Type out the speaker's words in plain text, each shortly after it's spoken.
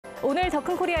오늘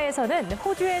Ytn Korea에서는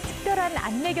호주의 특별한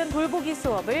안내견 돌보기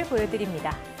수업을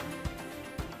보여드립니다.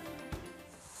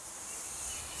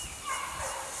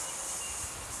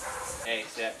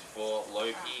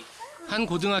 한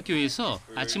고등학교에서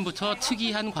아침부터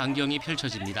특이한 광경이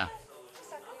펼쳐집니다.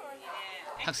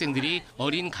 학생들이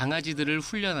어린 강아지들을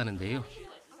훈련하는데요.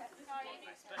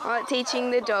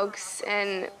 Teaching the dogs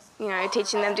and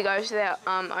teaching them to go to their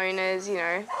owners,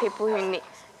 people who need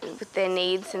with their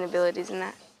needs and abilities and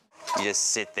that. You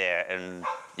just sit there and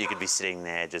you could be sitting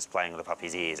there just playing with the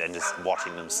puppy's ears and just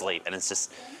watching them sleep, and it's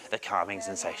just the calming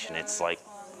sensation.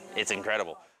 It's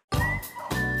incredible.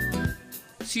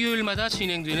 수요일마다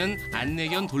진행되는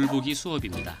안내견 돌보기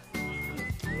수업입니다.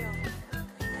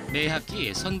 매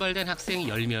학기 선발된 학생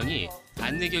 10명이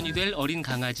안내견이 될 어린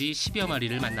강아지 10여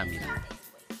마리를 만납니다.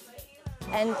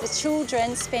 And the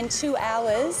children spend 2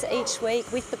 hours each week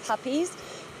with the puppies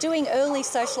doing early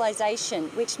socialisation,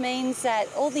 which means that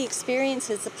all the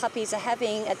experiences the puppies are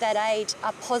having at that age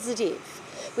are positive,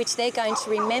 which they're going to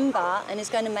remember and is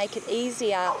going to make it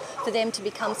easier for them to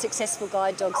become successful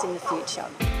guide dogs in the future.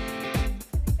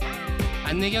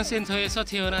 안내견 센터에서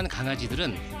태어난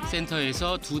강아지들은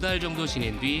센터에서 2달 정도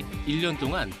지낸 뒤 1년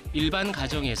동안 일반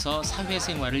가정에서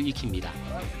사회생활을 익힙니다.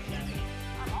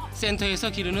 센터에서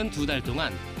기르는 2달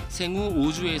동안 생후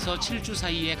 5주에서 7주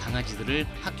사이의 강아지들을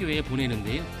학교에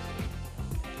보내는데요.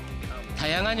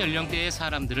 다양한 연령대의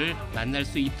사람들을 만날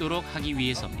수 있도록 하기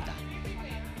위해서입니다.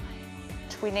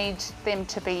 We need them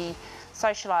to be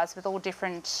socialised with all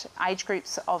different age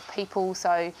groups of people,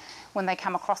 so when they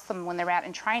come across them when they're out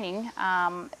in training,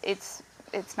 it's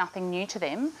nothing new to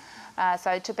them.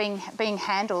 So to being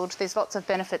handled, there's lots of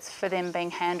benefits for them being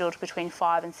handled between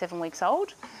 5 and 7 weeks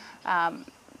old.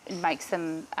 It makes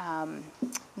them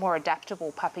more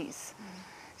adaptable puppies,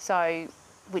 so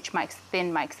which makes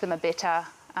them a better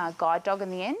guide dog in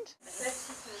the end.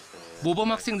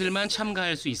 모범 학생들만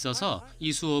참가할 수 있어서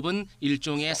이 수업은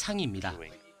일종의 상입니다.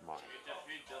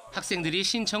 학생들이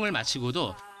신청을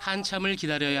마치고도 한참을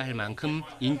기다려야 할 만큼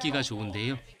인기가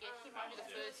좋은데요.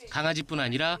 강아지뿐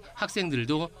아니라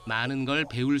학생들도 많은 걸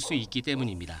배울 수 있기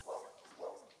때문입니다.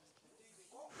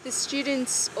 The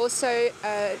students also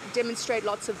demonstrate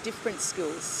lots of different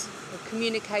skills,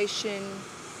 communication,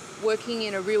 working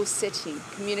in a real setting,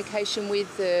 communication with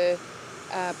the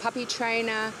puppy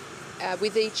trainer,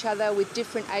 with each other, with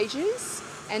different ages,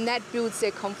 and that builds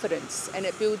their confidence and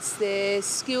it builds their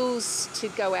skills to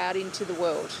go out into the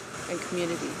world and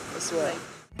community as well.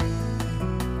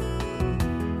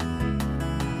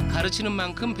 가르치는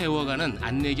만큼 배워가는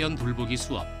안내견 돌보기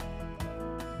수업.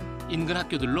 인근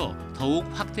학교들로 더욱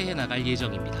확대해 나갈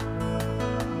예정입니다.